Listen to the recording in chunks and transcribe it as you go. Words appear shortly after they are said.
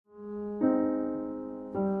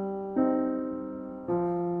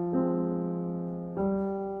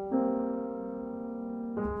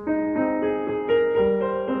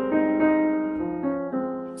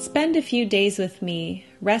Spend a few days with me,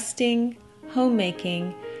 resting,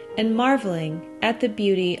 homemaking, and marveling at the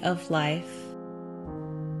beauty of life.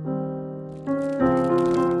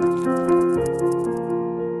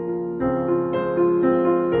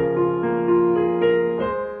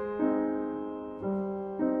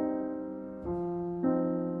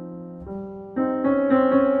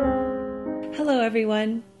 Hello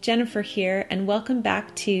everyone, Jennifer here, and welcome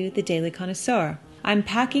back to the Daily Connoisseur. I'm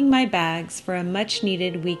packing my bags for a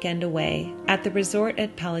much-needed weekend away at the resort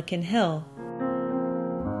at Pelican Hill.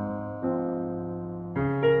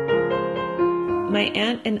 My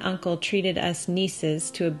aunt and uncle treated us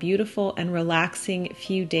nieces to a beautiful and relaxing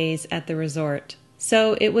few days at the resort.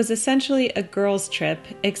 So it was essentially a girls' trip,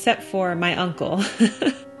 except for my uncle.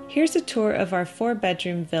 Here's a tour of our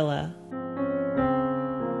 4-bedroom villa.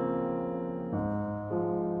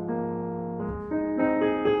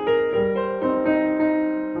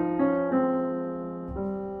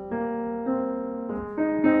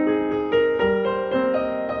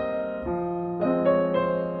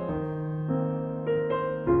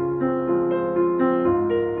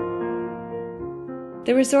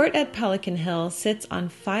 The resort at Pelican Hill sits on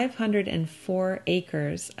 504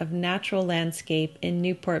 acres of natural landscape in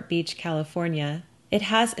Newport Beach, California. It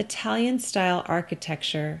has Italian-style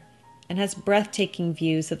architecture and has breathtaking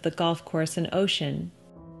views of the golf course and ocean.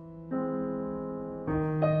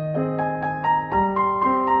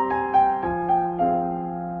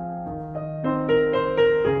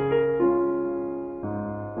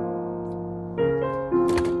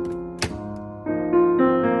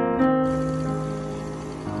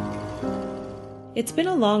 It's been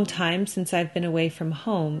a long time since I've been away from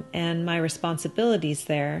home and my responsibilities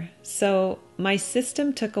there, so my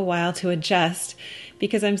system took a while to adjust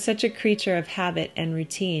because I'm such a creature of habit and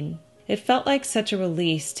routine. It felt like such a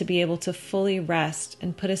release to be able to fully rest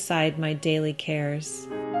and put aside my daily cares.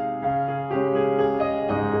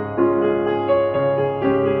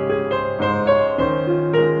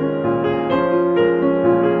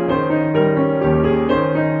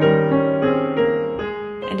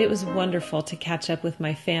 It was wonderful to catch up with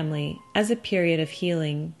my family as a period of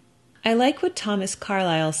healing. I like what Thomas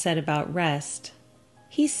Carlyle said about rest.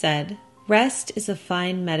 He said, "Rest is a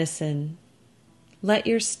fine medicine. Let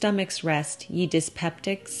your stomachs rest, ye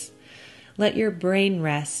dyspeptics. Let your brain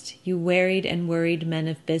rest, you wearied and worried men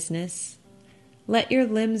of business. Let your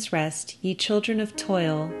limbs rest, ye children of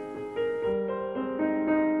toil."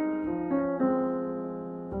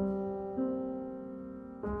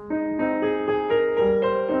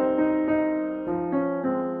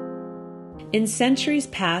 In centuries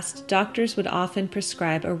past, doctors would often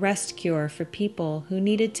prescribe a rest cure for people who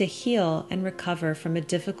needed to heal and recover from a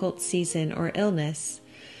difficult season or illness.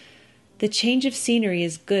 The change of scenery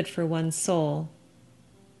is good for one's soul.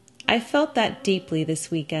 I felt that deeply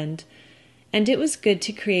this weekend, and it was good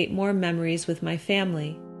to create more memories with my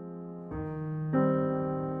family.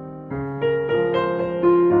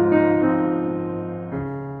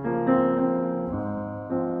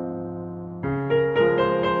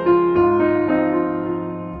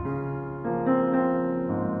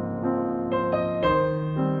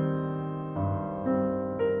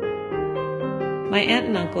 My aunt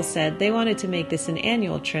and uncle said they wanted to make this an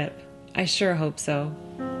annual trip. I sure hope so.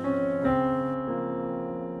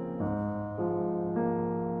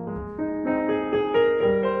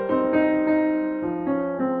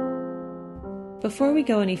 Before we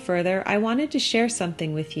go any further, I wanted to share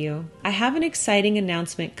something with you. I have an exciting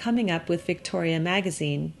announcement coming up with Victoria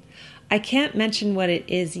Magazine. I can't mention what it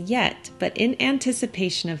is yet, but in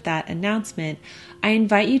anticipation of that announcement, I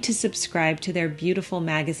invite you to subscribe to their beautiful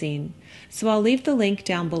magazine. So I'll leave the link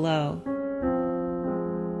down below.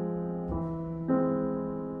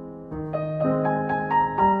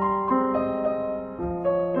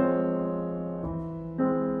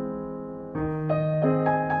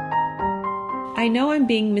 I know I'm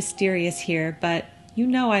being mysterious here, but you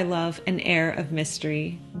know I love an air of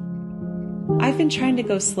mystery. I've been trying to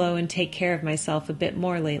go slow and take care of myself a bit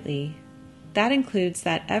more lately. That includes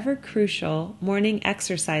that ever-crucial morning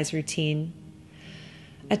exercise routine.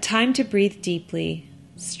 A time to breathe deeply,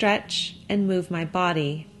 stretch, and move my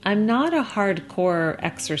body. I'm not a hardcore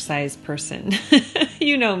exercise person.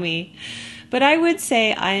 You know me. But I would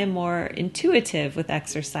say I am more intuitive with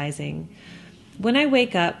exercising. When I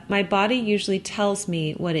wake up, my body usually tells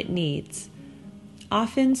me what it needs.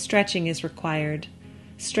 Often stretching is required.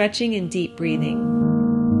 Stretching and deep breathing.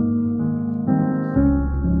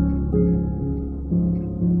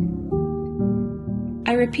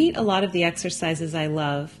 I repeat a lot of the exercises I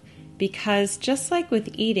love because just like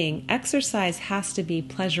with eating, exercise has to be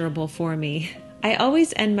pleasurable for me. I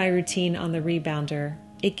always end my routine on the rebounder.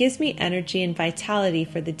 It gives me energy and vitality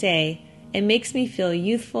for the day and makes me feel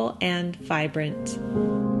youthful and vibrant.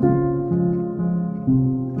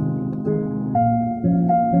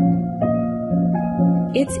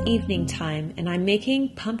 It's evening time and I'm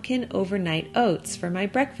making pumpkin overnight oats for my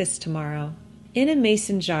breakfast tomorrow. In a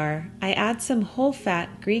mason jar, I add some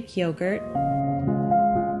whole-fat Greek yogurt,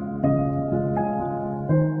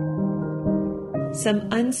 some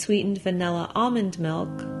unsweetened vanilla almond milk,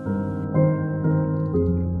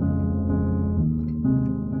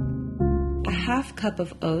 a half cup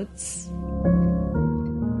of oats,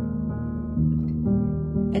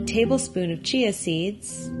 a tablespoon of chia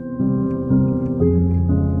seeds,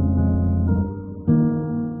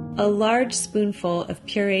 a large spoonful of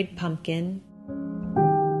pureed pumpkin,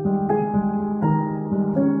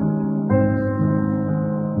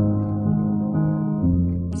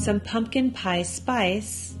 some pumpkin pie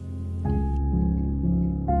spice,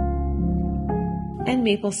 and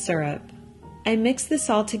maple syrup. I mix this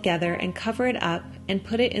all together and cover it up and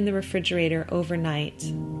put it in the refrigerator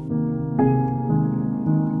overnight.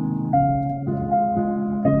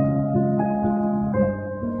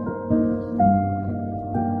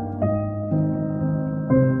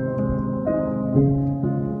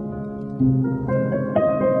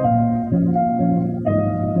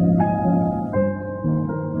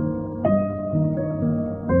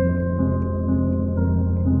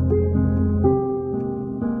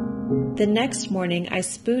 The next morning, I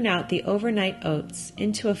spoon out the overnight oats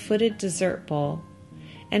into a footed dessert bowl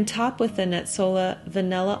and top with the Nutsola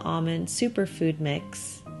vanilla almond superfood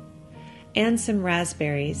mix and some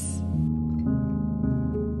raspberries.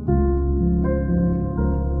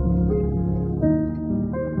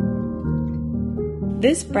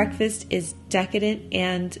 This breakfast is decadent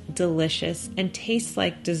and delicious and tastes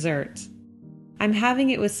like dessert. I'm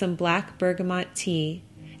having it with some black bergamot tea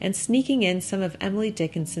and sneaking in some of Emily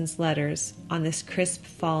Dickinson's letters on this crisp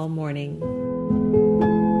fall morning.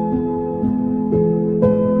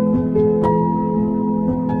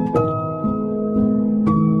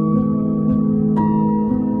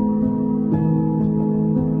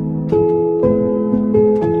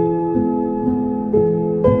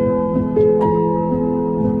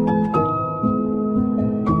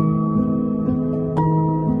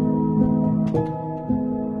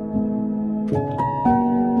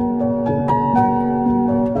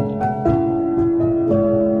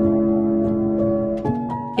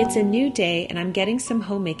 It's a new day and I'm getting some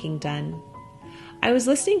homemaking done. I was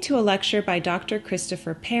listening to a lecture by Dr.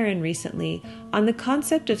 Christopher Perrin recently on the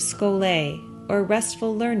concept of skole, or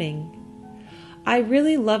restful learning. I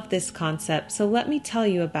really love this concept, so let me tell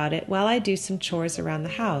you about it while I do some chores around the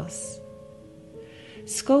house.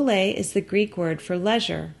 Skole is the Greek word for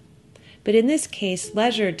leisure, but in this case,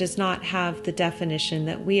 leisure does not have the definition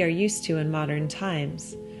that we are used to in modern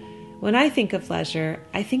times. When I think of leisure,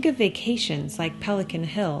 I think of vacations like Pelican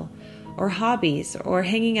Hill, or hobbies, or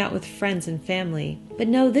hanging out with friends and family. But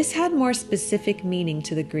no, this had more specific meaning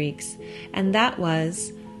to the Greeks, and that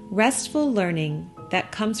was restful learning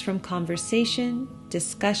that comes from conversation,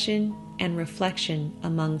 discussion, and reflection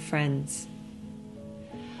among friends.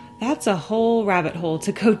 That's a whole rabbit hole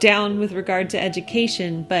to go down with regard to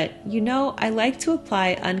education, but I like to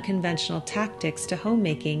apply unconventional tactics to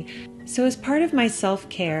homemaking, so as part of my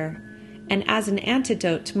self-care, and as an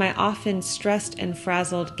antidote to my often stressed and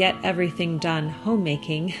frazzled get everything done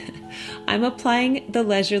homemaking, I'm applying the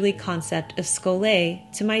leisurely concept of skole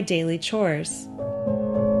to my daily chores.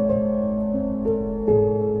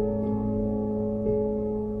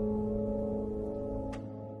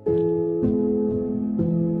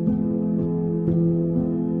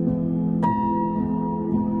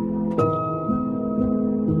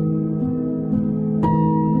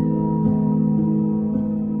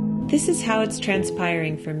 This is how it's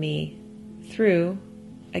transpiring for me. Through,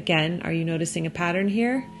 again, are you noticing a pattern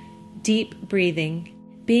here? Deep breathing,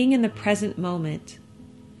 being in the present moment,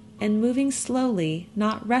 and moving slowly,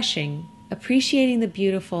 not rushing, appreciating the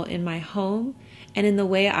beautiful in my home and in the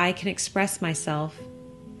way I can express myself.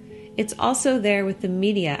 It's also there with the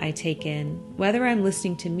media I take in, whether I'm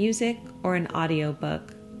listening to music or an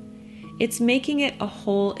audiobook. It's making it a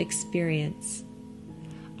whole experience.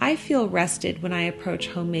 I feel rested when I approach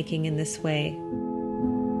homemaking in this way.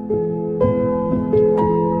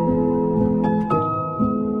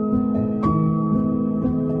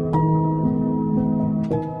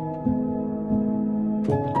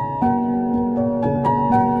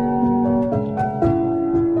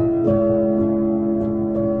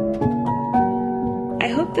 I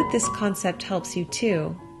hope that this concept helps you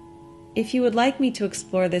too. If you would like me to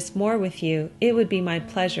explore this more with you, it would be my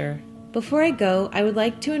pleasure. Before I go, I would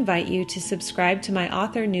like to invite you to subscribe to my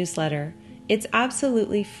author newsletter. It's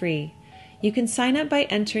absolutely free. You can sign up by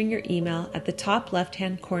entering your email at the top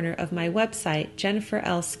left-hand corner of my website,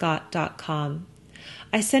 jenniferlscott.com.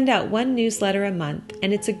 I send out one newsletter a month,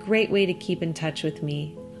 and it's a great way to keep in touch with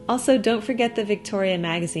me. Also, don't forget the Victoria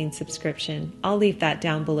Magazine subscription. I'll leave that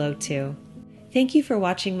down below too. Thank you for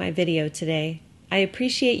watching my video today. I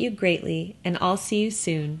appreciate you greatly, and I'll see you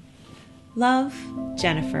soon. Love,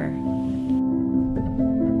 Jennifer.